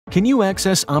Can you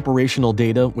access operational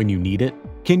data when you need it?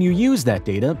 Can you use that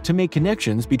data to make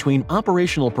connections between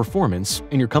operational performance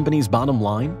and your company's bottom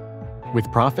line? With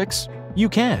Prophix, you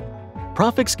can.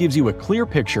 Prophix gives you a clear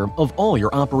picture of all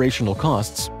your operational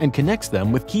costs and connects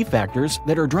them with key factors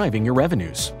that are driving your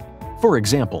revenues. For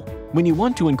example, when you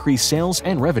want to increase sales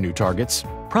and revenue targets,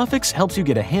 Prophix helps you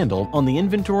get a handle on the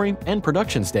inventory and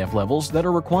production staff levels that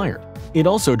are required. It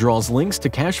also draws links to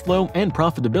cash flow and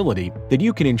profitability that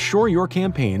you can ensure your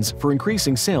campaigns for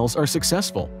increasing sales are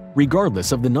successful,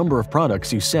 regardless of the number of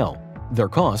products you sell, their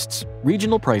costs,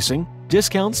 regional pricing,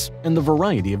 discounts, and the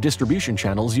variety of distribution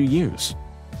channels you use.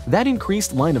 That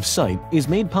increased line of sight is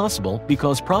made possible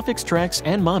because Prophix tracks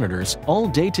and monitors all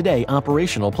day-to-day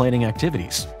operational planning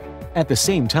activities. At the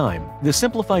same time, the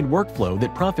simplified workflow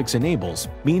that Prophix enables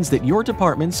means that your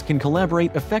departments can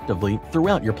collaborate effectively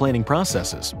throughout your planning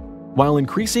processes, while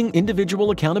increasing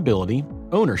individual accountability,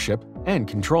 ownership, and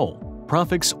control.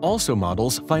 Prophix also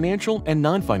models financial and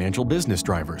non-financial business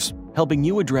drivers, helping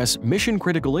you address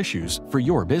mission-critical issues for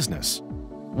your business.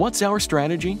 What's our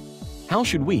strategy? How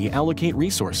should we allocate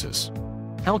resources?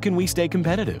 How can we stay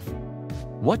competitive?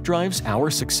 What drives our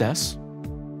success?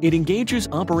 It engages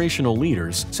operational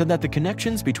leaders so that the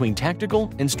connections between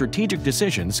tactical and strategic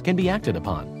decisions can be acted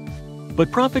upon.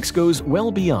 But Prophix goes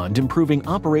well beyond improving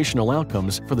operational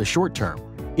outcomes for the short term.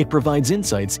 It provides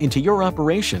insights into your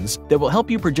operations that will help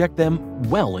you project them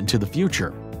well into the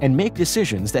future and make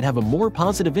decisions that have a more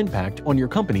positive impact on your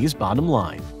company's bottom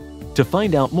line. To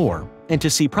find out more and to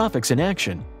see Prophix in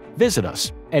action, visit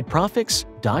us at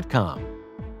prophix.com.